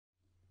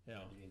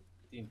Ja.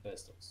 10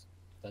 pistols.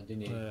 Dan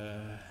doen jy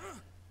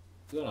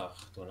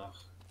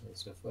 20 en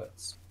so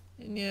voorts.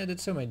 Nee,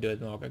 dit sou my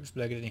doodmaak. Ek is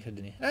bly ek het dit nie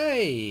gedoen nie.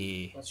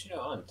 Hey! Wat is in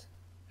jou hand?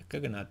 'n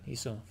Coconut,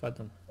 hierso, vat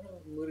hom.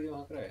 Moet jy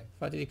hom kry?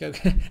 Vat hierdie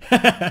coconut.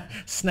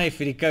 Snyf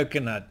hierdie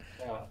coconut.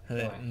 Ja.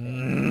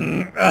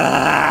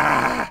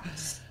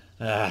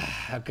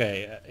 Okay,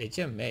 het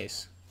jy 'n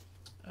mes?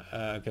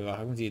 Okay, wag,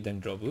 ek moet hierdie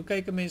ding drop. Hoe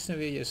kyk 'n mens nou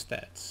weer jou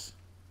stats?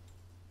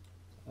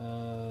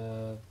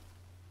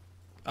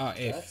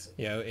 F.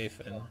 Jou F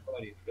in.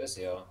 Die plus,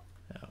 ja.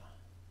 Ja.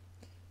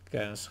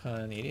 Okay, ons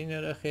gaan hierdie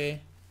nodig hê.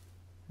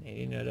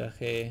 Hierdie nodig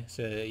hê.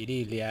 So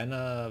hierdie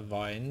liana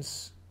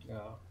vines.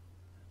 Ja.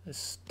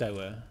 Is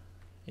toue.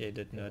 Jy het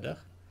dit nodig.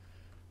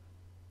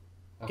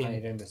 Ek gaan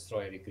hierin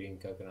destroy die green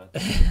coconut.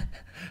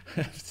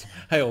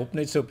 Hy hop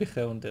net so op die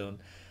grond doen.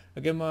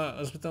 Okay, maar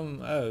as met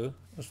hom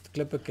ons moet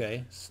klippe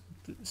kry,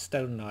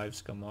 stone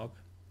knives kan maak.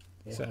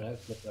 Ja, so. Nou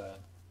klippe.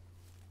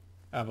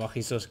 Wag,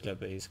 hier is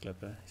klippe, hier's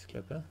klippe.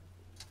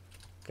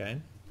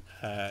 Okay.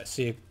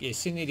 So jy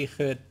sien hierdie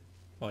groot,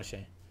 waar is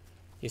hy?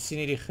 Jy sien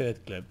hierdie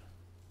groot klip.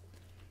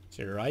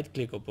 So right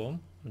click op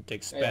hom om te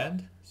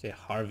expand, sê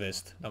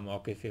harvest, dan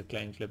maak hy vir jou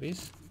klein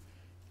klippies.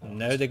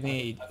 Nou het ek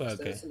nie, okay.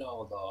 Dit is nou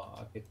al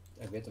daar,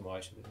 ek weet hoe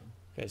maar jy doen.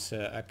 Okay, so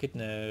ek het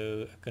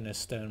nou, ek kan 'n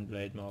stone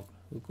blade maak.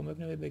 Hoe kom ek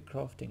nou weer by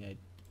crafting uit?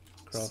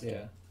 Crafting.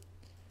 Yeah.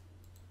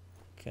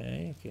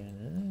 Okay,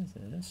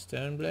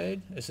 stone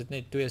blade. Is dit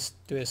net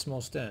twee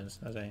small stones,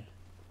 as hy?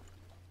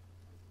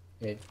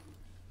 Yeah.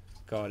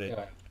 Got it.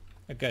 Yeah.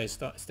 Okay,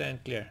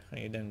 stand clear. Gaan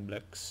jy ding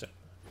blik so.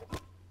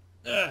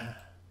 Yeah.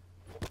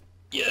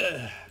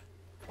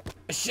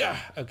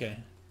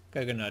 Okay.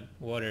 Coconut,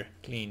 water,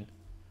 clean.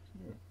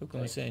 Hoe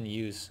kom ons in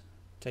use?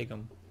 Take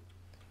them.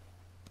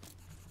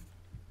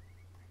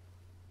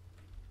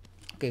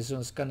 Okay, so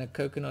ons kan 'n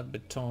coconut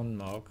baton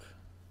maak.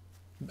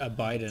 'n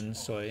Biden,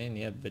 sorry,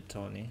 nie 'n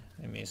baton nie.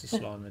 Die mense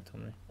slaan met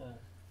hom nie.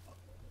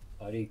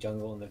 Hou die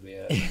jungle onder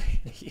weer.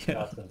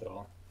 Ja.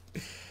 Control.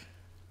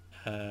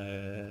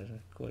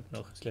 Kort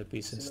nog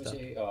klippies en stuff.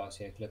 Ja, as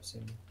jy klip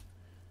sien.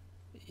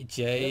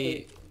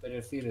 Jy by die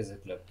rivier is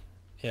 'n klip.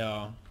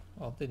 Ja,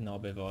 altyd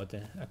naby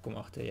water. Ek kom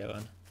agter jou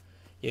aan.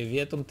 Jy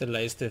weet om te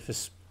luister vir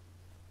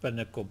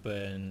spinnekoppe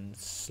en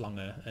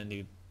slange in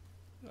die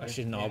as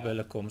jy naby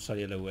hulle kom sal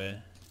jy hulle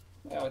hoor.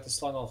 Ja, met 'n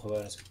slang al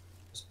gewoon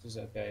is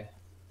okay.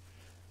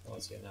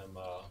 As jy nou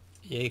maar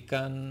jy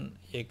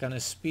kan 'n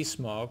spies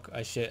maak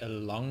as jy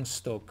 'n lang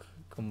stok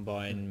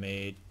combine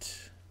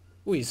met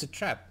oei, is 'n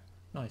trap.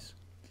 Nice.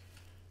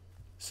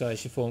 So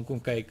as jy vir hom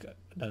kom kyk,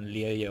 dan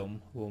leer jy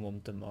hom hoe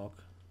om te maak.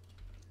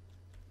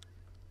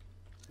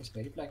 Is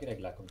baie plek hier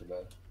lekker om te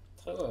bou.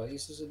 Hier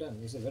is 'n ding,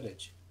 hier is 'n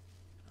village.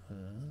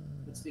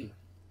 Wat's die?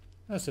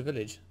 That's a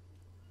village.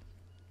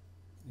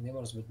 Nee,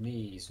 maar ons moet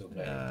nie so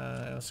bly.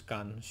 Ons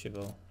kan, as jy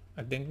wil.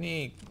 Ek dink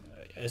nie,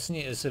 is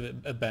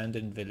 'n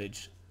abandoned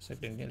village. So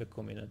ek dink nie hulle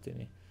kom hier naartoe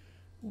nie.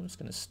 Ons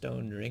kan 'n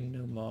stone ring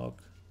nou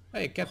maak.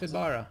 Hey,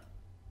 capybara.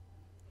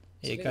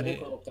 Jy kan nie.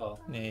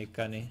 Nee, jy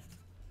kan nie.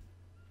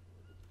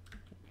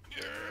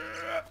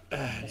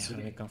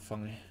 Jy kan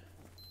vang nie.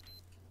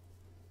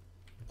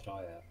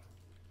 Draai.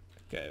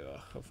 Okay,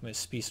 wag, of my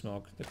spies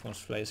maak dat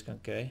ons vleis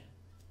kan kry.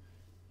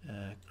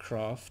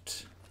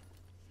 Craft.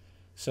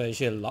 So as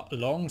jy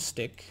long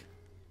stick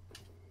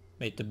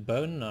met 'n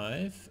bone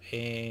knife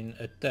en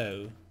 'n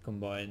tou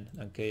combine,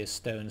 dan kry jy 'n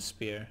stone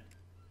spear.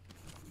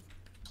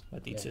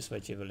 Wat iets is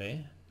wat jy wil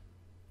hê.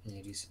 En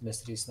hierdie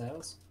mystery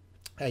snails?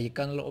 Ja, jy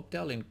kan hulle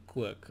optel en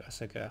kook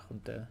as ek reg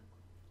onthou.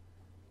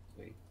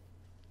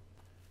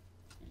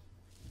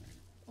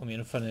 Om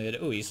een van die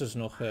hier is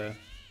nog 'n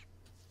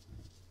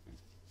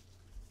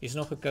hier's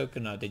nog 'n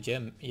coconut.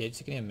 Jy het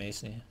seker nie 'n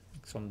mes nie.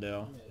 Ek sal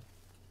daar.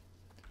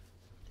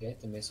 Jy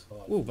het 'n mes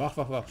gehad.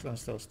 Wag, staan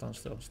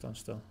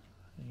stil.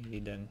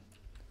 Hierdie ding.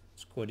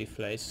 Skoor die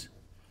vleis.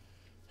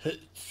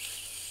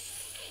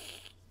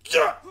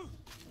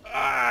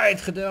 Het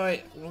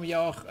gedraai om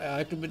jaag.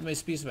 Ek loop met my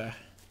spies weg.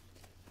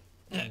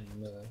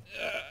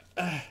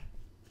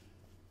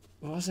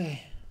 Waar is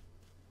hy?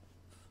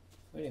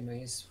 Nee, maar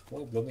hier's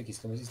mooi blommetjies,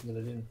 kan ons iets met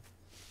hulle doen.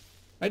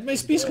 Hy het my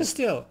spies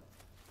gesteel.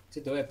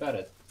 Sit daai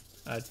parrot.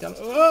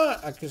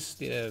 Ek is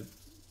die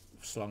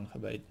slang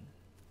gebyt.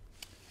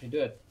 Jy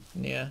dood?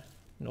 Nee,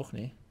 nog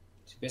nie.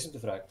 Is jy besig om te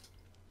vrek?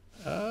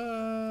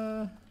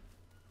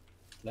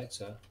 Lyk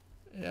so.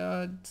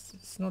 Ja,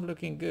 it's not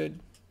looking good.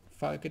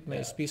 Ek het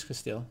my spies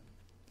gesteel.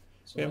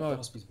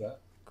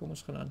 Kom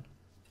ons gaan aan.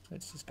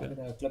 Let's just go. Ek het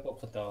 'n klip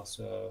opgetel,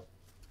 so.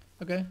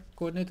 Okay,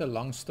 kort net 'n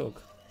lang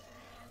stok.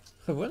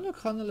 Gewoonlik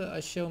gaan hulle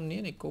as jy hom nie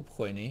in die kop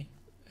gooi nie.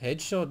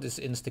 Headshot is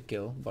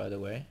insta-kill, by the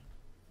way.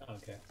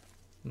 Okay.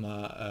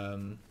 Maar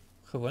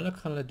gewoonlik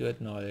gaan hulle dood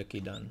na 'n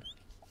rukkie dan.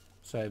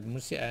 So hy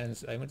moet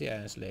nie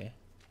erns lê.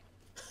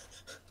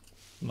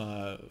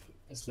 Maar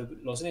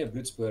los nie 'n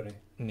bloedspoor nie.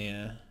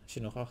 Nee, is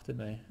jy nog agter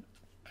my?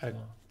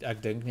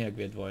 Ek dink nie ek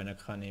weet waarheen ek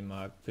gaan nie,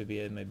 maar ek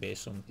probeer my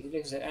bes om. Hier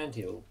is 'n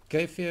anthill.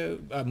 Kyk vir jou,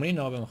 moenie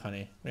naby hom gaan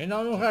nie.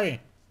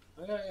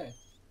 Okay.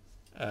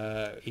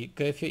 Ek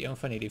kyk vir een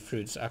van hierdie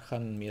fruits. Ek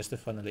gaan meeste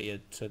van hulle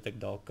eet sodat ek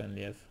dalk kan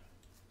leef.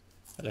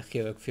 Hulle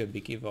gee ook vir jou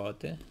bietjie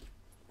water.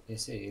 Jy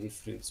sê hierdie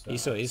fruits.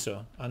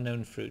 Hierso,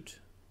 unknown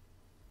fruit.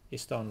 Hier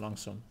staan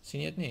langs hom.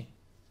 Sien jy dit nie?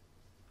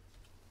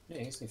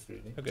 Nee, is nie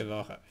fruit nie. Okay,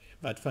 wag.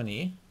 Wat van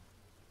hier?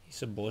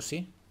 Hier's 'n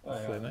bossie.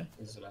 Voor my.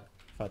 Dis hulle.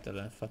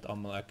 Vat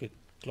almal. Ek het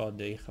klaar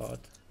 3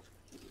 gehad.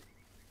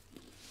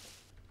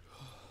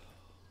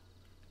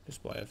 Dis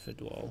baie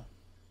verdwaal.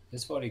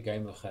 Dis waar die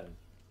game begin.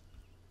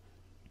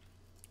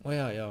 O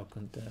ja,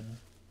 container.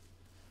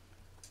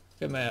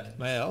 Okay,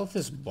 my health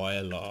is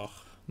baie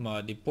laag,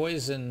 maar die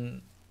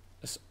poison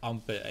is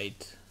amper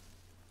uit.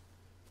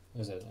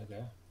 Is dit?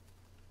 Okay.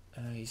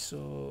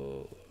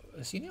 Hierso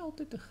is hier nie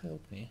altyd te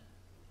geld nie.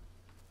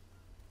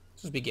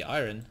 Soos 'n bietjie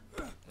iron.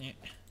 Nee.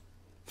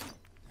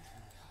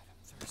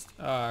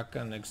 Ek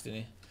kan niks doen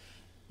nie.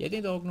 Jy het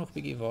nie dalk nog 'n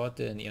bietjie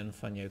water in een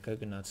van jou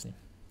coconuts nie.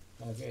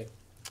 Okay.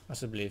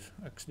 Asseblief,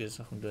 ek is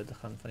besig om dood te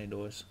gaan van die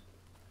dors.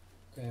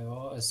 Okay,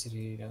 waar is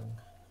hierdie ding?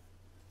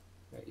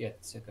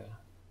 Eet seker.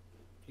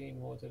 Clean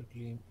water,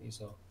 clean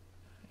hierso.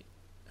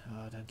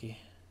 Ja, dankie.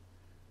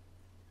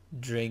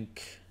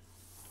 Drink.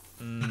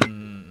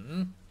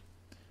 Hoe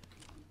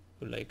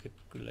lyk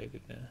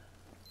dit nou?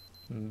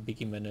 'n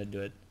Bietjie minder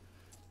dood.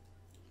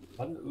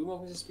 Hoe maak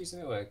mens 'n spies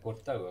nou? Ek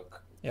kort tou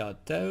ook. Ja,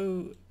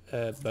 tou,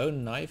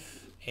 bone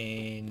knife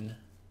en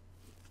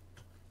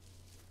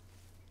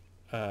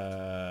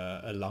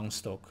 'n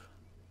langstok.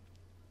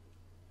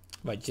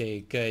 Wat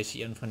jy kry as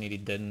jy een van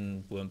hierdie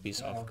dun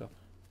boompies afkap.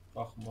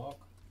 Wag, maak.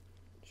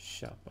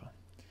 Shappa.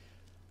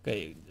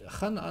 Okay,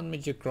 gaan aan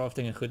met jou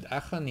crafting en goed.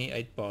 Ek gaan nie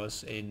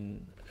uitpaas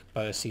en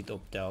parasiet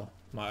optel,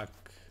 maar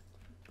ek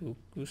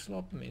hoe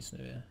slaap mense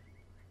nou weer?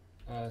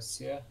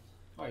 Hier's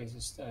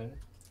 'n stone.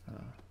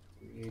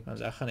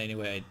 Want ek gaan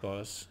anyway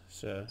uitpaas,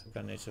 so ek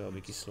kan net so 'n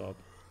bietjie slaap.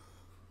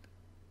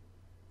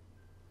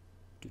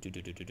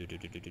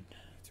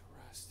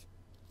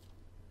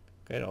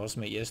 Okay, daar is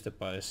my eerste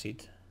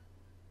parasiet.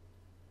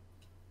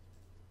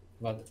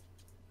 Wat?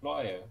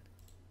 Blaai jou?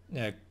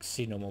 Ja, ek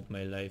sien hom op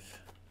my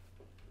lyf.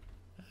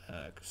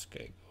 Ek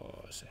kyk,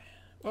 is hy?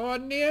 Oh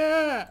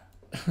nee!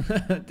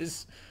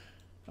 Dis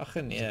ag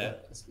nee.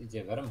 Het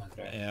jy warm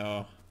gekry?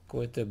 Ja,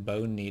 koot 'n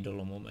bone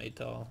needle om hom uit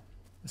te haal.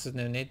 Is dit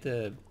nou net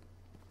 'n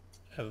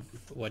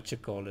what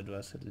you call it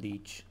was 'n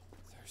leech.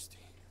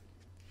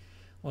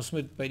 Ons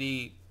moet by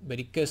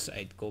die kus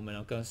uitkom en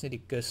dan kan ons net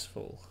die kus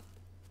volg.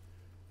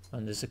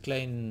 Want dis 'n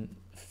klein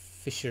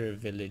fisher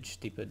village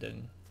tipe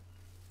ding.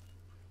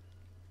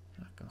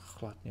 Ek kan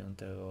glad nie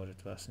onthou waar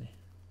dit was nie.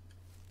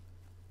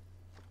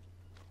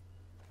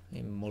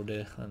 Die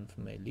modder gaan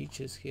vir my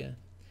leeches gee.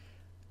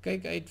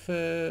 Kyk uit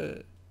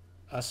vir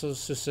as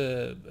ons soos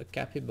 'n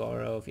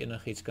capybara of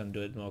enigiets kan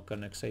doodmaak,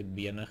 kan ek sy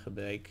bene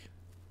gebruik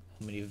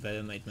om die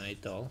wurm uit my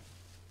uit te haal.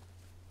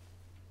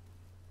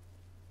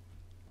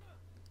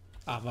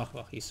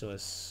 Wag, hierso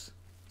is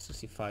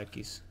die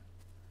varkies.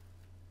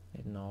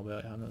 Net naby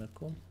aan hulle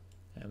kom.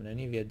 Ja, maar nou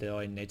nie weer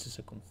draai net soos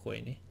ek kom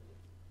gooi nie.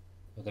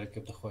 Wat druk jy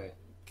op te gooi?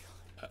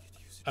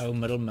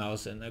 Middle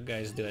mouse in. Okay,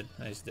 hy's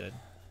dood.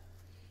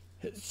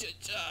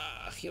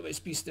 Gee my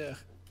spies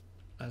terug.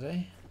 As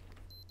hy?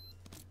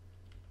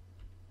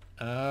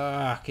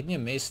 Ek het nie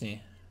 'n mes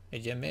nie.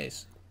 Het jy 'n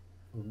mes?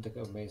 Hoe moet ek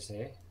 'n mes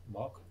hê?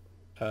 Maak?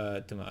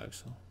 Toe maak ek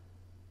so.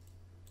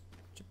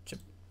 Chip.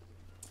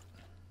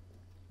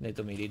 Net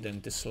om hierdie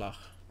ding te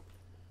slag.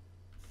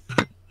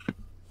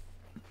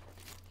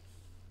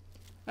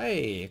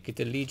 Hey, ek het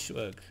 'n leech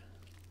ook.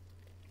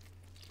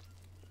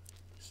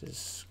 Dis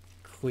is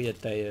goeie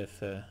tye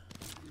vir...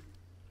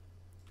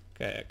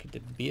 Okay, ek het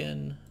 'n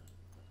been.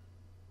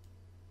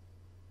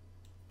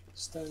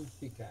 Stone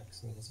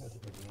pickaxe, nee, dis wat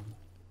ek bedoel.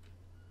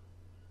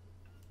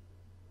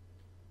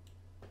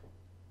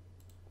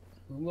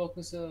 Hoe maak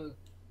ons 'n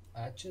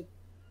hatchet?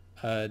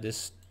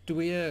 Dis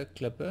 2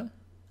 klippe,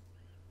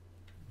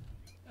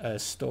 'n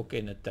stok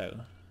en 'n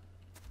tou.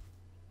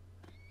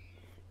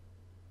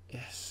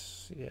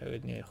 Yes, jy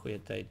het nie 'n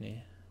goeie tyd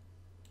nie.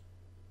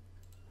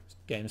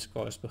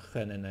 Gamescores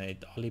begin en hy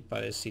het al die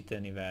parasiete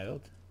in die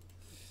wêreld.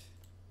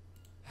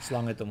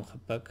 Slang het hom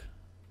gepik.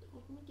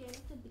 Of moet jy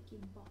net 'n bietjie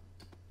bak?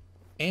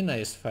 En hy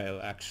is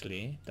vuil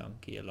actually,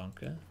 dankie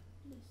Jelanke.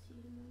 Dis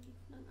hier nou die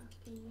van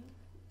ek en jou.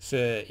 So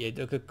jy het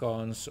ook 'n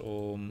kans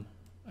om,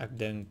 ek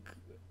dink,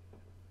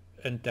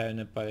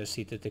 interne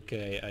parasiete te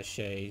kry as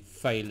jy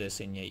vuil is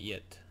en jy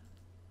eet.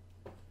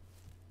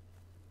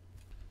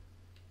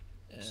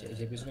 As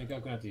jy besig met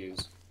coconut te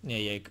use.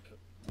 Nee, ek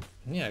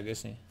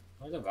is nie.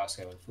 Maar dan was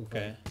hy wat voel.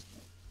 Okay.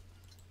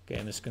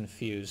 Game is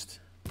confused.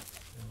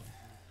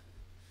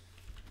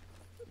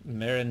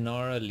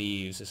 Marinara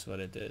leaves is what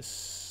it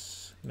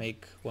is.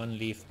 Make 1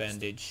 leaf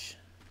bandage.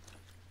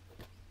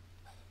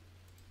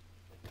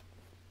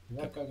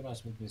 Wat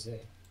coconuts moet mens hê?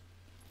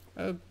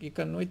 Jy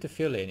kan nooit te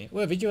veel hê nie.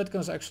 Weet jy wat kan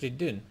ons actually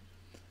doen?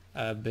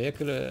 Breek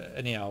hulle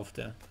in die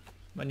helfte.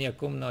 Maar nee,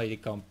 kom na hierdie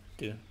kamp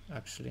toe,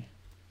 actually.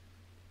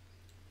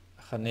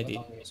 Ek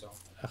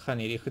gaan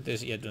hierdie goed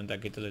eens eet, want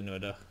ek het hulle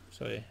nodig.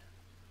 Sorry.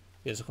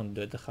 Besig om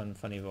dood te gaan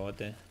van die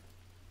water.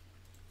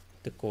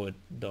 Tekort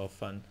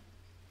daarvan.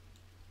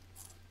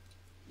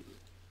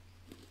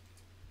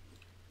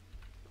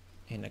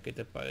 En ek het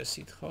 'n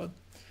parasiet gehad.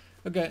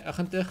 Ok, ek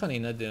gaan terug gaan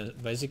hierna doen.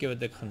 Wys ek jou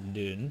wat ek gaan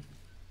doen.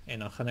 En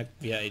dan gaan ek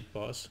weer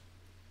uitpaas.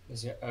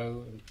 Dis jou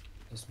ou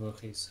is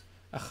mogies.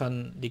 Ek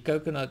gaan die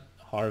coconut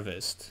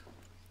harvest.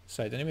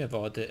 So hy het nie meer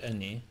water in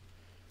nie.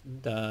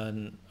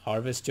 Dan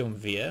harvest jy hom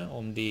weer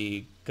om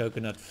die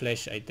coconut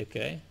flesh uit te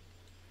kry.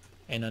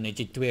 En dan het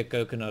jy 2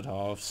 coconut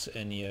halves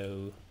in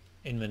jou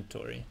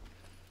inventory.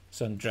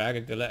 So dan drag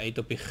ek hulle uit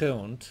op die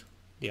grond,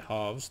 die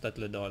halves dat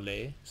hulle daar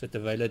lê. So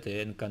terwyl dit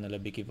in kan hulle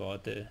bietjie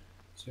water.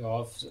 So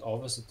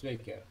half is dit 2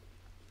 keer.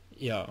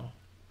 Ja.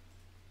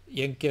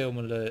 Een keer om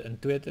hulle in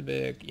 2 te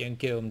breek, een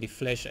keer om die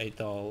flesh uit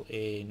te haal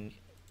en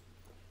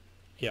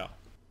ja.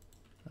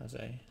 As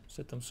hy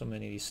sit hom sommer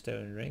in die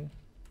stone ring.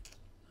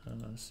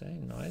 Say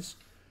nice.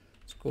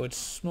 Scored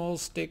small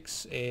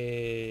sticks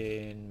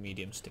en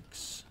medium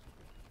sticks.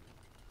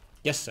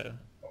 Yes sir.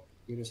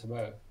 Hier is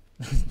gebou.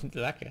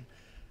 Lekker.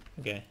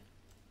 Okay.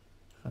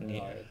 Gaan nie,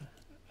 Ja,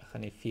 ek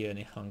gaan nie 4 in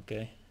die gang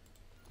kry.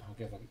 Dan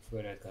kyk of ek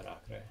vooruit kan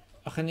raak kry.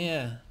 Ag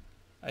nee.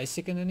 Hy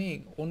seker nou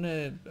nie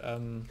onder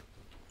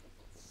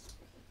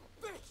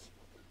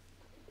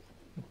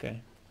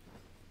okay.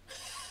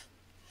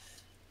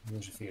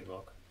 Moet se 4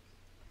 maak.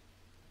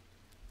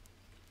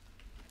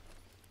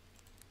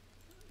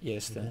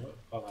 Eerste.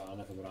 Gaan my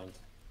hande verbrand.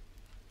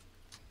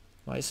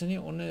 Maar is hy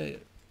nie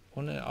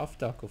onder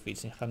afdak of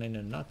iets nie? Gaan hy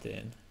nou nat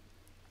in?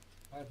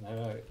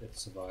 Nou, it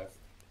survive.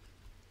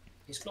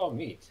 He's klaar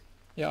meat.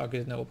 Ja, ek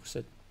het dit nou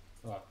opgesit.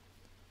 Ah.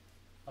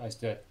 Hy is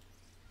dood.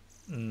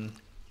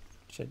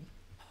 Shit.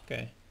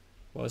 Okay.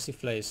 Waar is die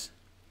vlees?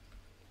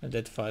 En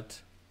dit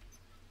vat.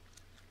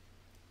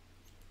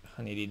 Ek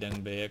gaan nie die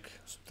ding breek.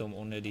 Sodat hom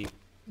onder die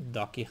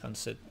dakkie gaan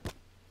sit.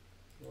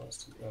 Waar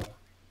is die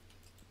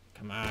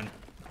Come on.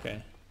 Okay.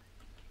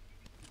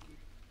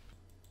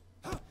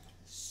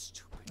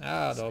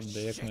 Ah, daar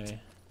breek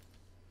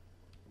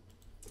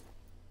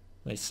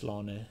my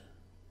slaane.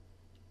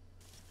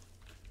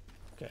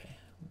 Okay.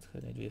 Moet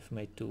ek net weer vir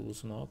my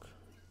tools maak.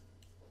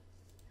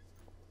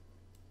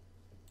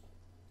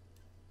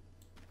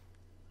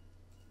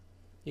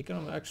 Jy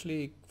kan hom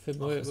actually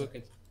vermooi.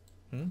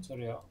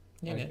 Sorry ja.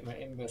 Nee. My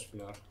embers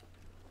verloor.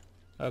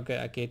 Okay,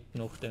 ek het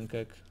nog dink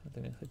ek. Het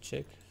ek net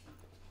gecheck.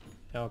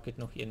 Ja, ek het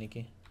nog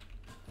enetjie.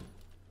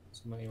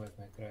 Dis maar iemand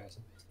my kry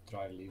as ek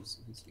dry leaves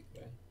of iets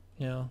kry.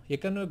 Ja, jy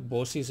kan ook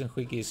bossies en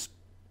goedjies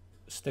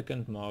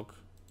stikkend maak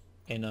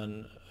en dan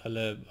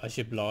hulle as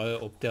jy blaaie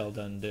optel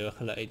dan droog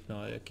hulle uit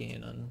na 'n rukkie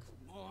en dan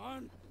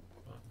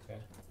Okay.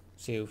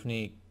 so jy hoef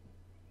nie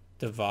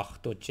te wag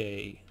tot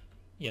jy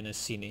ene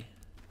sien nie.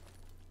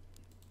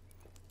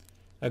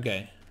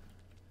 Okay.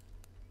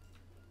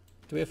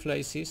 2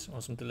 vleisies,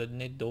 ons moet hulle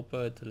net dop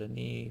hou, hulle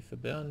nie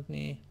verbrand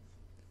nie.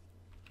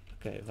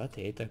 Okay, wat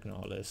het ek nou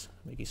alles?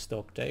 'n bietjie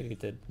stock take,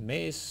 ek het 'n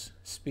mes,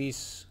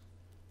 spies,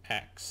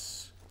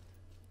 axe.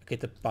 Ek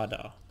het 'n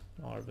padda,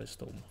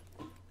 harvest om.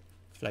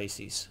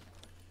 Vleisies.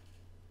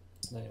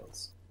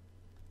 Snails.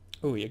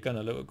 O, jy kan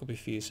hulle ook op die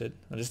vuur sit.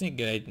 Maar dis nie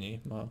great nie,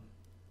 maar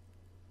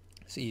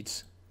is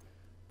iets.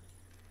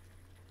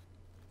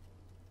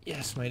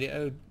 Yes, maar die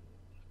ou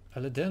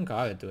hulle dink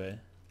hard hoor.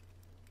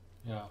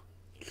 Ja.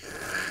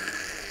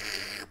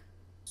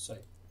 Sy.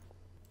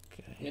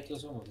 Okay. Net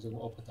ons om, dis om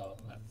opgetel.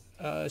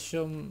 As jy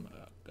hom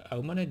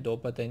hou maar net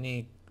dop dat hy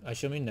nie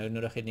as jy hom nie nou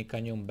nodig het nie,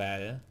 kan jy hom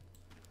bære.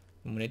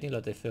 Jy moet net nie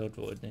laat hy veld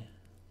word nie.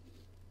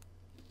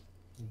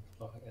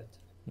 Wag ek.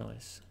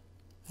 Nice.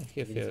 Ek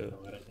gee vir jou.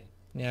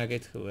 Nee, ek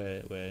het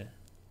gehoor.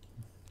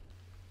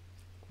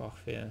 Wag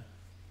vir jou.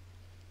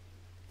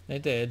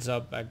 Net 'n heads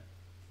up, ek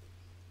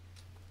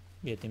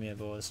weet nie meer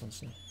waar is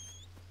ons nie.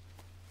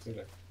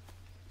 Tuurlik.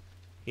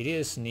 Hierdie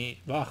is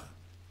nie, wag,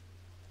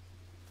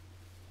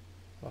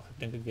 ek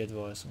dink ek weet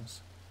waar is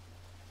ons.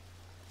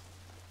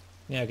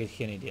 Nee, ek het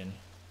geen idee nie.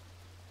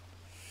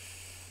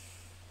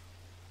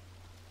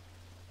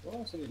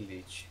 Waar is die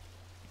leech?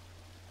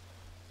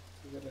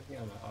 Dit is nie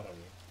aan my arm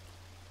nie.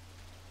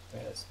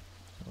 Waar is?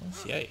 Waar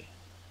is jy?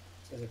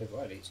 Sê ek het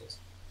waar leeches.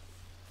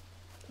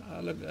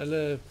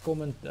 Hulle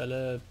kom en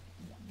hulle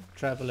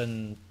travel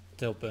in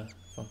tulpe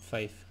van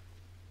 5.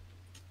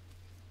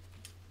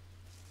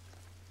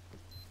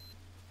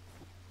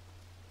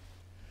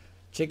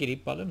 Check hierdie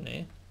palm,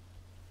 nee.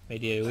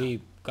 Met die hoe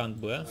kant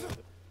bo.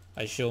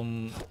 As jy hom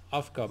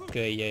afkap,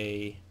 kry jy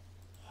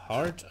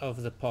Heart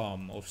of the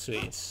Palm of so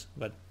iets,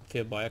 wat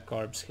vir baie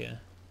carbs gee.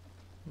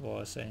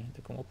 Waar is hy?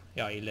 Dit kom op.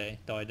 Ja, hier lê,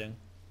 daai ding.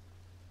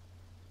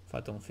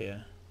 Vat hom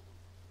vir.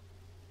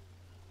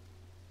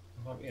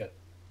 Gaan eet.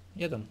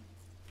 Eet hom.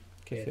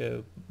 Gee vir jou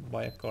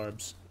baie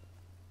carbs.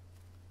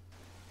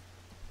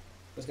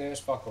 Dis gou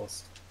eens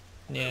fakkels.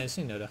 Nee, is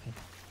nie nodig nie.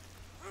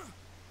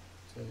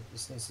 So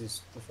dis nie soos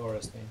the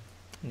forest nie.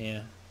 Nee.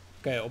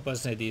 Okay,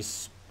 oppas net die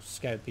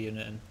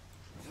skorpioene in.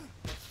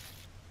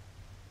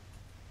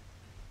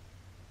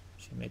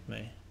 Sy met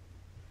my.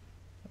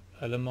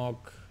 Hulle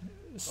maak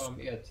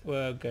Eet.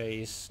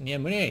 okay, nee,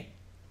 moenie.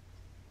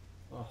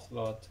 Ag,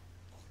 laat.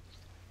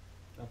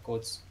 Nou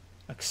kots.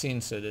 Ek sien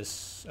dis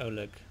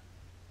oulik.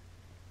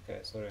 Okay,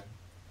 sorry.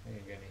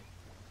 Nee, ek weet nie.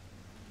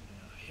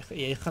 Jy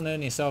jy gaan nou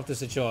in dieselfde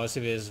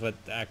situasie wees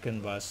wat ek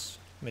in was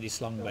met die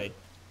slangbyt.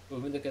 Hoe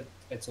moet ek dit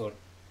uitsort?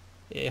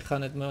 Jy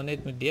gaan dit maar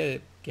net moet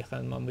jy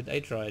gaan maar moet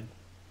uitride.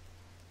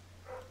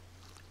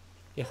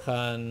 Jy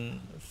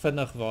gaan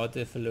vinnig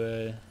water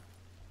verloor.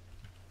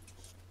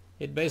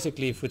 Jy het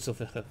basically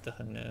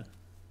voedselvergiftiging nou.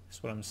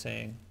 That's what I'm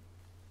saying.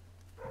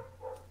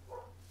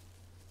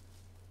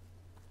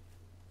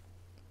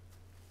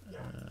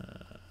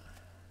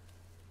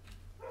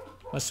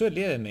 Maar so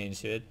leer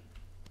mense, weet.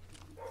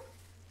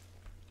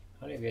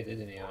 Gaan nie weet dit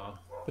nie, ja.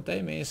 Party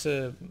mense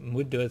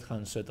moet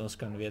doodgaan sodat ons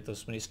kan weet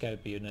ons moet die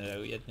skorpioene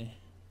nou eet nie.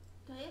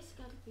 Kan jy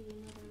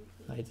skorpioene nou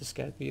Hy het 'n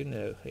skorpioen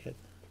nou geëet.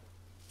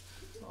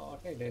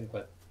 Maar ek dink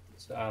wat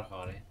so erg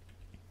gaan nie.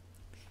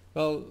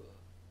 Wel,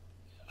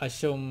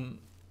 as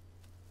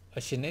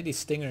jy net die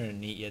stinger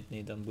nie eet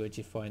nie, dan moet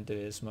jy fine te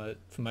wees, maar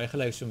vir my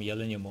gelyk so om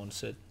heel in jou mond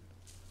sit.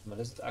 Maar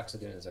dis wat ek sou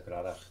doen as ek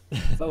regtig.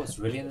 If I was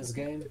really in this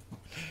game.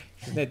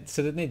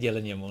 Sit dit net heel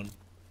in jou mond.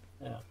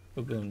 Ja.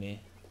 Hoekom nie?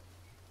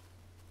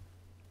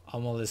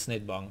 Almal is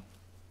net bang.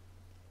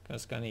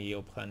 Ons kan nie hier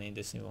op gaan nie,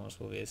 dis nie waar ons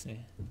wil wees nie.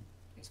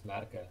 Dis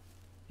merke.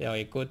 Ja,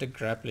 jy kort 'n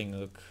grappling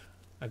hook.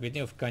 Ek weet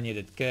nie of kan jy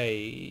dit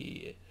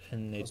kry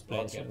in net Ons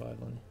plain maak een.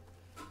 survival nie.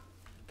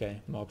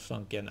 Okay, maak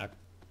slank een.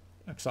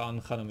 Ek sal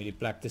aangaan om hierdie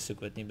plek te soek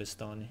wat nie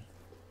bestaan nie.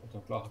 Ek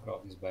het klaar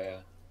gekraak dis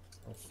bye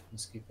of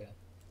muskiete.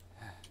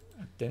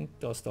 Ek dink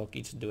daar's dalk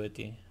iets dood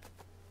hier.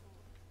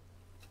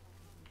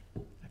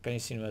 Ek kan nie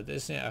sien wat dit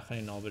is nie, ek gaan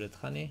nie naby dit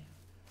gaan nie.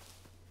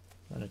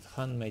 Want dit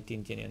gaan my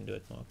 10 teen 1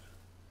 doodmaak.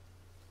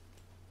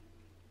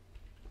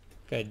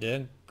 Okay,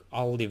 dink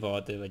al die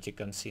water wat jy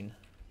kan sien.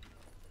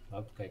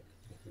 Nou kyk.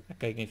 Ek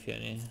kyk nie vir jou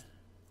nie.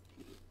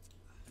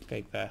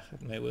 Kyk weg,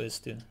 my oë is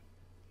toe.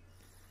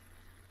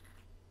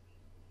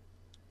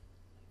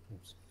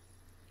 Oeps.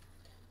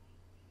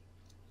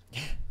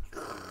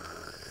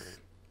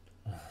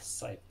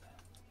 Syp.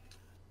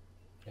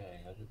 Okay,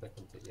 wat het ek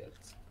om te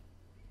eet?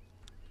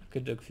 Ek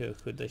het ook vir jou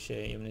goed as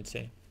jy moet net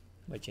sê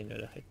wat jy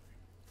nodig het.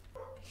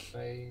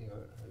 By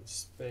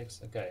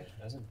specs. Okay,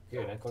 that's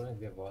good. Ek kon net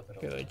weer water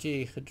Okay, wat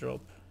jy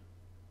gedrop.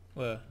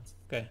 O,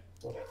 okay.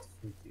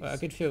 Fruities.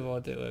 Ek het vir jou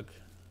water ook.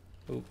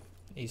 Oep,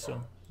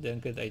 hierso.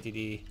 Dink dit uit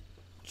hierdie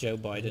Joe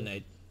Biden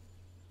uit.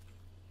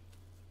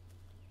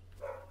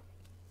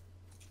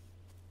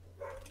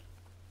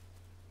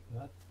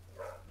 Wat?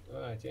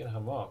 Oh, het jy een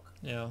gemaak?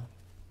 Ja.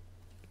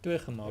 2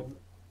 gemaak.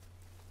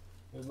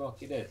 Hoe maak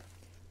jy dit?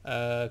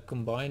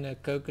 Combine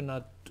 'n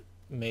coconut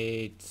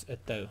met 'n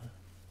tou.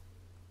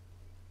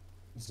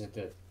 Is dit?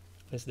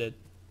 Is dit?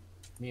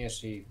 Nie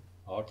as jy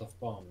heart of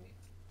palm nie.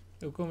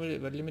 Hoekom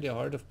wat jy met die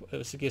hard of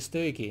is ek 'n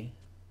stuitjie?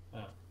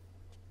 Ja.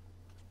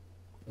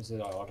 Is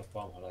dit heart of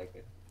palm gelyk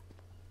dit?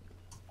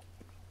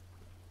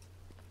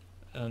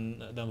 En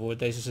dan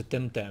word hy soos 'n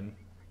Tim Tam.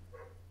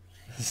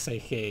 Sy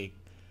gee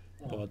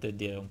water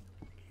deel.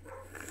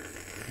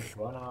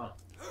 Wanneer?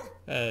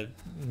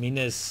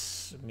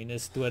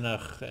 Minus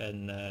 20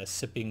 in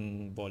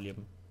sipping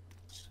volume.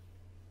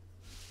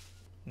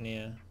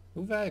 Nee,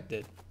 hoe werk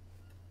dit?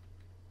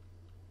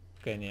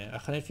 Okay nee,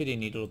 ek gaan net vir die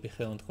needle op die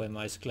grond gooi,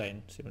 maar hy's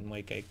klein, so jy moet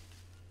mooi kyk.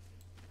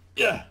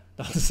 Ja,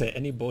 daar is hy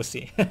in die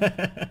bossie.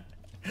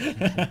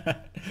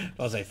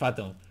 Wat hy vat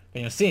hom.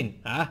 Kan jy sien?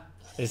 Ha?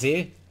 Is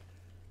hy?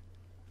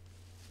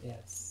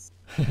 Yes.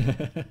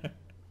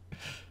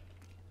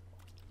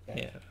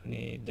 Ja,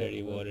 nee,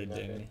 dirty water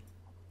ding nie.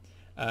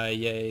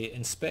 Jy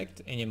inspect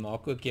en jy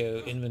maak ook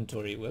jou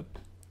inventory oop.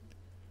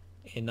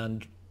 En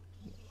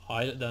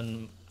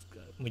dan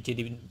moet jy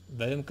die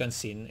worm kan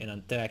sien en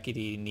dan trek jy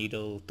die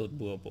needle tot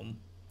bo op hom.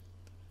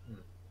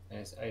 En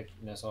is uit,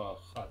 en is al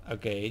 'n gat.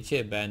 Okay, het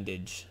jy 'n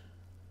bandage?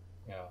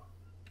 Ja.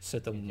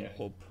 Sit hom Ja.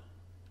 op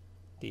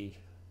die,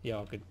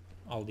 ja, ek het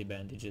al die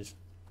bandages.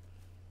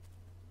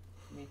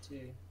 Me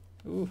too.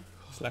 Oeh,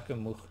 is lekker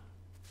moeg.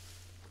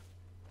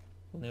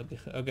 Nee,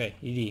 okay,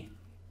 hierdie.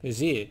 Jy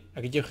sien,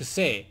 ek het jou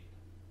gesê.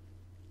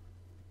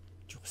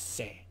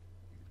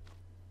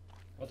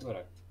 Wat hoor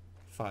ek?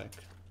 Fuck.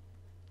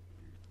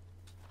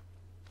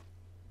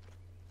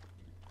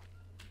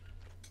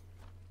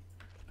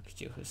 Ek het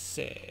jou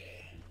gesê.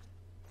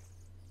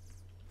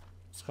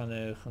 Ons gaan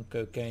nou gaan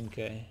cocaine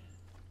kry.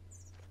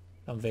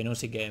 Dan wen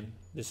ons die game.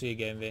 Dis hoe die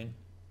game wen.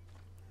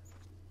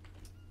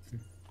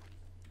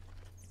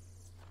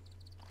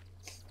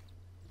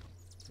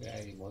 Ja,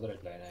 die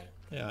moderate lyn hè.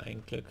 Ja,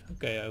 eintlik.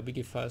 Okay, hou 'n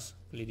bietjie vas.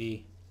 Wil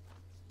jy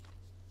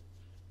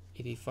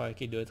die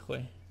varkie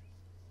doodgooi?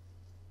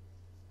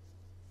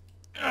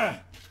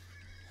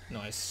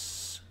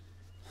 Nice.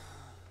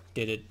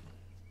 Did it.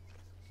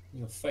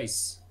 Your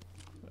face.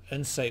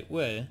 In sy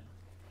oë.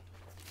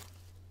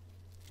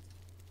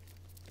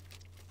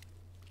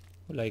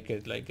 Like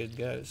it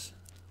goes.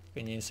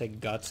 Kan jy sy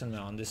guts in my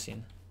hande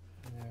sien?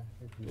 Ja,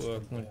 O,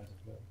 ek moet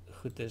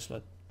goed is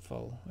laat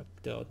val. Ek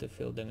tel te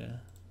veel dinge.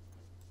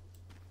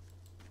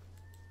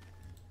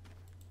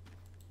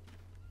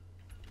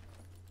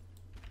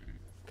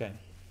 Okay,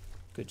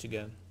 good to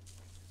go.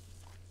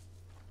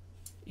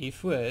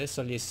 Hiervoor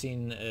sal jy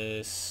sien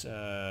is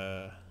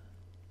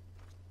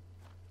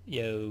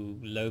jou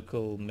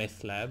local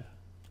meth lab.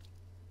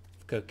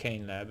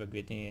 cocaine lab, ek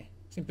weet nie,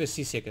 is nie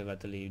presies seker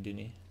wat hulle hier doen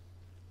nie.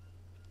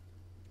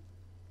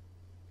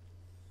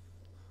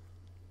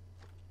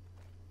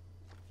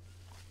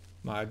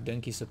 Maar ek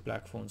dink hier's 'n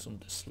plek vir ons om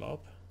te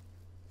slaap.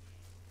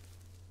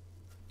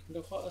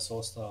 Nog wel is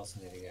hostiles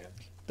in hierdie game.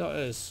 Daar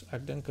is,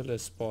 ek dink hulle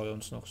spaai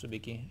ons nog so 'n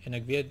bietjie. En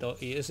ek weet daar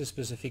hier is 'n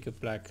spesifieke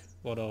plek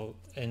waar daar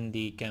in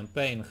die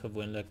campaign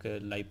gewoonlik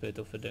 'n luiperd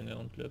of 'n dinge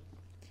ontloop.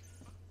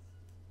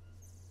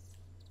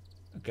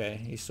 Okay,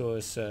 hierso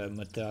is 'n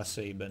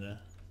matrasse hier binne.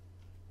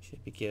 As jy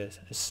 'n bietjie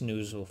 'n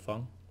snooze wil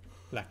vang.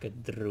 Lekker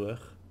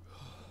droog.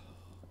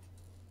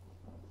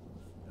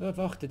 Oh,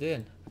 wag dit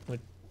in. Ek moet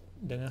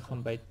dinge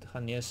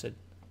gaan neersit.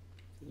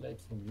 Too late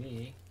for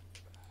me.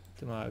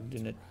 Toe maar ek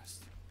doen dit.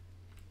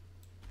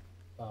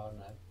 Power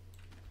nap.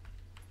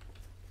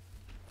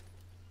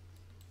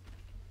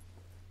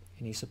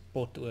 En hier's 'n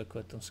pot ook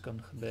wat ons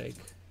kan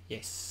gebruik.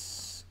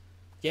 Yes.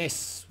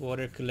 Yes,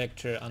 water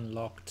collector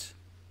unlocked.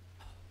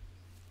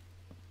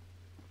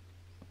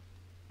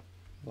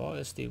 Waar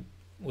is die?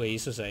 O,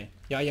 hier is hy.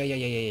 Ja.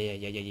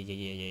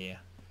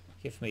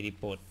 Geef my die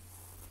pot.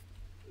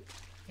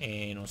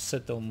 En ons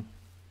sit hom.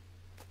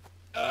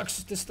 Ek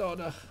sit te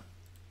stadig.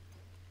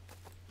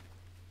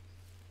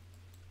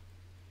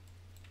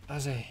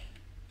 As hy.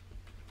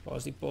 Waar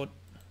is die pot?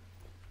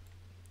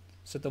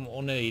 Sit hom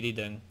onder hierdie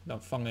ding,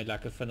 dan vang hy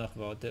lekker vinnig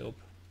water op.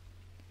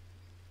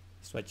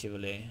 Dis wat jy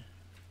wil hê.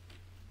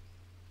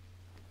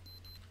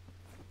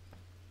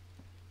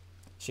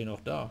 Is jy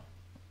nog daar?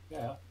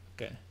 Ja.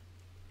 Okay.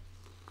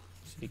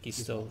 So 'n bietjie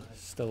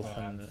stil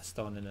gaan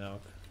staan en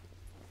raak.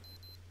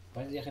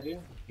 Wat het jy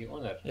gedoen?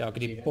 Hieronder? Ja, ek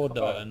het die pot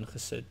daarin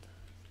gesit.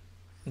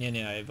 Nee,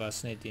 hy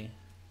was net hier.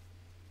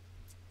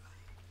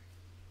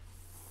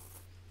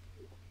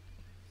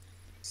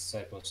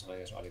 Sy pot sal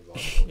eers al die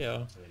water op. Ja.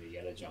 In die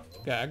hele jungle.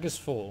 Okay, ek is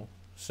vol.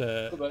 So,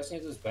 Ek wou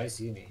net ons bys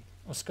hier nie.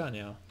 ons kan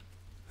ja.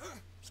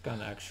 Ons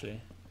kan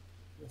actually.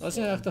 Daar's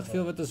nie regtig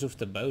veel wat ons hoef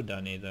te bou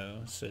dan nie,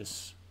 though.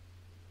 Soos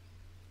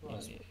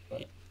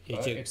Jy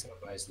jy extra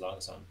bys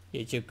langs aan.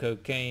 het jou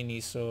cocaine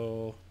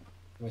hierso.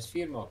 Jy moet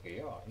vuur maak,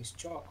 ja. Hier's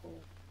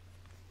charcoal.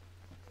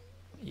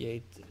 Jy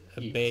het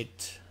 'n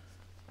bed,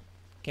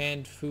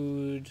 canned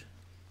food,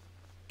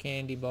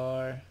 candy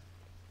bar.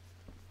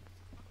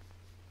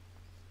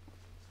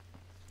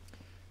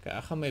 Okay,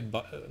 ek gaan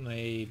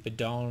my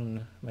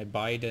Bedaan, my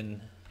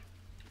Biden.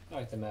 Ek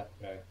het 'n map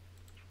kry.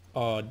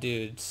 Oh,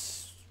 dude,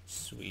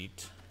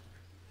 sweet.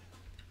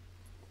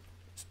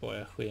 Dis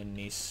baie goeie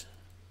nuus.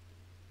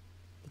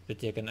 Dit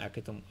beteken ek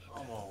het hom.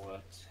 Almal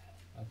wat.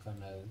 Ek kan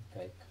nou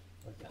kyk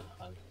wat jy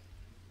gaan.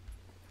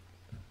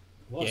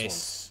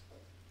 Yes.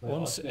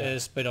 Ons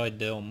is by daai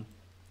dom.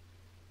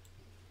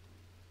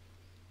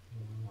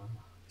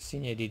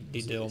 Sien jy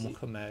die dom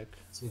gemerk?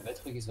 Dis die wit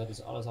goedjies wat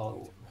ons alles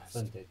al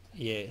gevind het.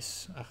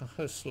 Yes, ek gaan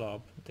gou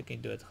slaap, want ek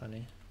nie dood gaan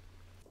nie.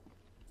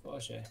 Waar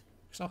is jy?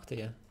 Ek sag dit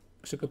jy.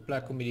 Ek soek 'n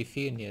plek om hierdie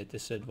vuur neer te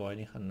sit waar hy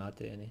nie gaan nat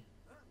hê nie.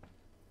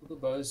 Hoeveel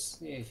bous?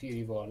 Nee, 4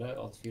 hier waar hulle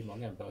al 4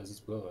 man en bous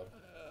is bowe.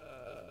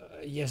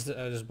 Yes,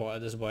 dis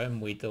baie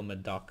moeite om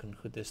 'n dak en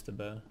goedes te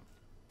bou.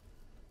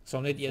 Ek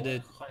sal net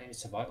eerder gaan in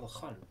survival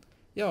gaan.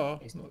 ja.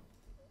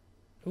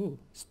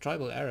 It's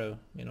tribal arrow,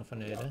 of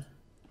van rede.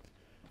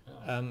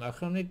 Ja. Ek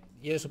gaan net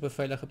eers op 'n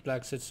veilige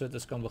plek sit sodat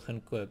ons kan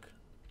begin kook.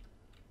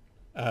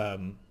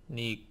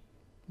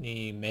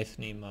 Nie meth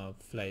nie, maar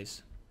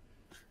vleis.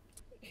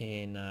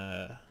 En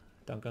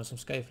dan kan ons hom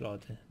skuif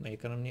later, maar jy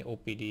kan hom nie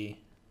op hierdie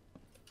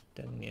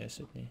ding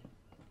neersit nie.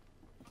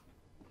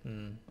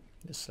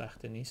 Dis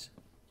slegte nuus.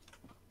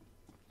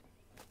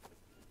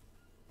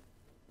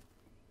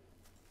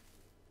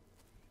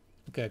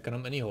 Okay, ek kan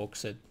hom in die hok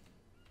sit.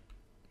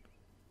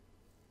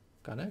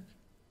 Kan ek?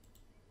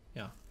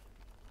 Ja.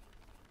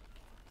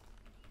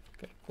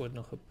 Okay, ek hoor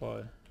nog 'n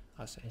paar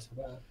asse.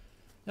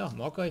 Ja,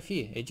 maak hy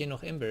 4. Het jy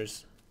nog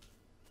embers?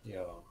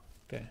 Ja.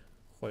 Okay,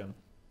 gooi hom.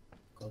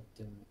 Got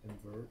them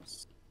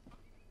inverse.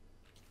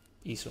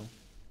 Hierso.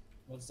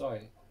 Wat's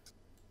daai?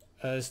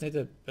 Is net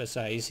 'n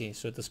huisie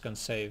sodat ons kan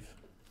save.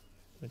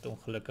 Met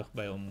ongelukkig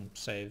by hom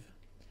save.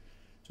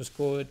 So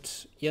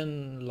skoot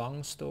 1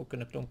 lang stok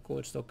en 'n klomp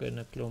kortstokke en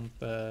 'n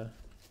klomp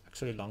ek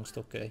sal die lang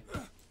stok kry.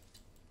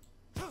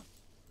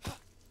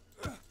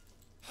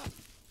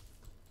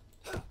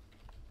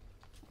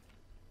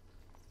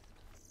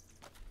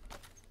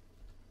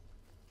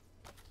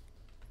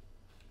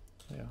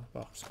 Ja,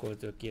 wag,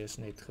 skoot ook eers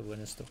net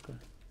gewone stokke.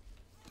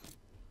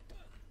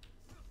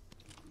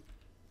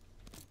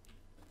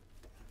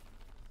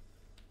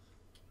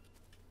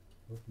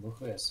 Moeg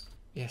wees.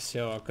 Yes,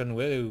 ja, ek kan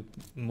hoor hoe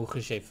moeg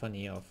is jy van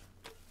hier af.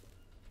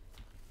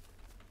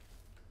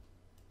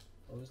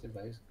 Wat is die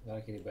bys?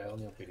 Werk hierdie byl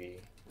nie op hierdie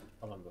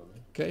palmboom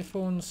nie. Kyk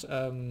vir ons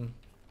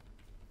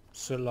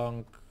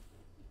solank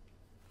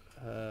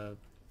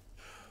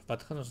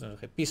wat gaan ons nou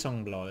gee?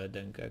 Piesangblare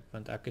dink ek,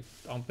 want ek het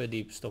amper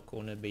die stokke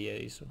onder by jou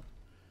hierso.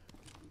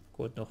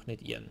 Ek het nog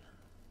net 1.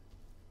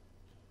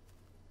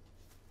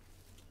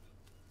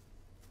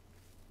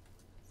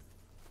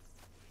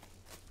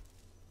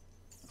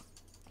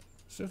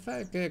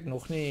 Sover ek kyk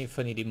nog nie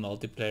van die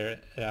multiplayer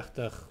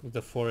regtig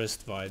The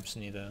Forest vibes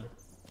nie daar.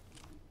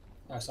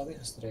 Ja, ek sal nie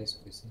gestres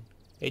of iets nie.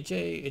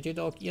 Het jy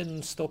dalk een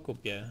stok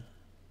op jou?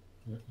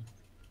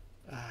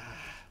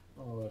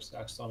 Oh,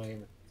 ek staan nou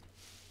hier met...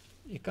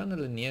 Jy kan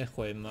hulle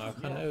neergooi, maar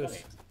ek gaan nou kan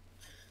nie.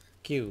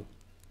 Q.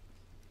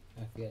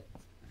 Ek weet.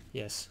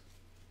 Yes.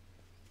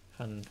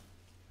 Gaan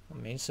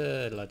mense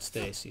laat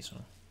stres hierso.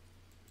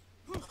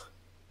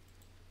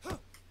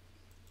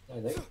 Ja,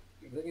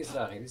 ek dink is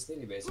reg, dit is nie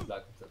die beste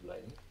plek om te bly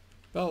nie.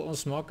 Wel,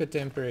 ons maak 'n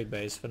temporary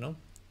base van hom.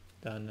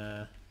 Dan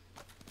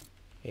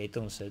het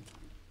ons dit.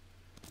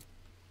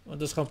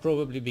 Want ons gaan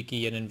probably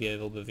bietjie heen en weer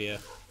wil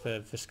beweeg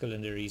vir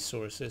verskillende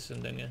resources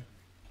en dinge.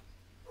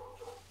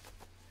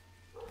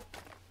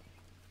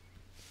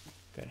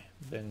 Okay,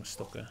 bring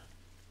stokke.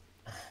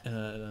 En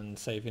dan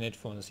save jy net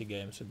vir ons die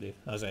game asseblief.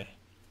 As hy.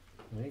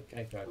 Nee,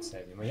 kyk wat ek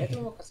sê nie, maar jy het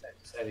hom ook gesê,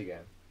 sê die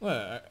game.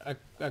 Well,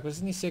 ek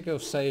was nie seker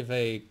of save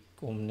hy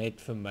kom net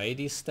vir my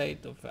die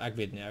state of ek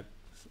weet nie.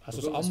 As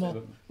ons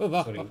almal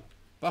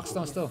wag,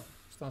 staan stil.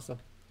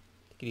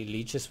 Ek die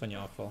leeches van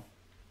jou afval.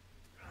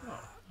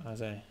 As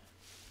hy.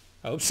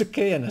 Ek hoop se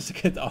kan as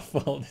ek dit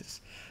afval.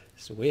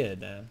 Dis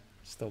weird.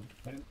 Stop.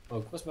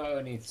 Ek was my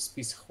ou nie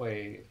spies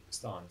gooi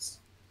staans.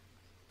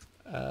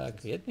 Ek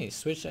weet nie,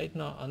 switch uit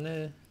na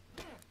ander.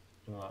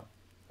 Maar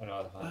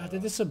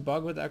Dit is 'n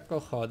bug wat ek al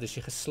gehad as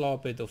jy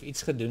geslaap het of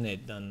iets gedoen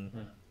het, dan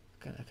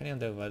ek kan nie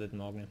onthou wat dit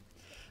maak nie.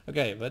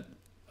 Okay, wat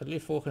wil jy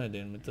volgende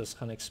doen? Moet ons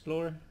gaan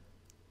explore?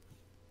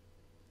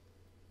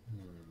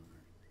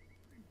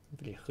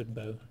 Wil jy goed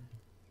bou?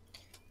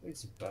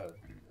 Iets bou.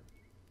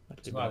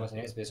 Wat Maar ek was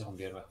net besig om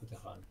weer my goed te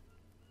gaan.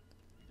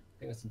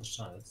 Dit was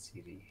interessant, dit is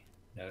hierdie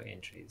no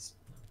entries.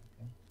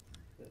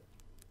 Okay.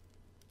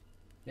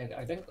 Ja,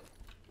 ek dink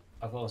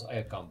ek wil ons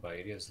eie kamp bou.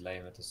 Hierdie is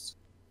lame, dit is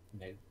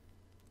net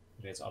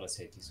reeds alles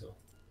het hier so.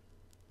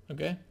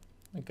 Okay.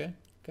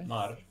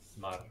 Maar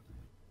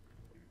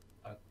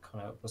ek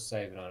gaan nou op 'n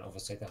save dan of 'n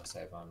save gaan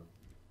save aan.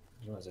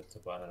 Doen ons dit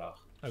op 'n ander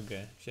dag.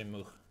 Okay, as jy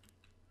moeg.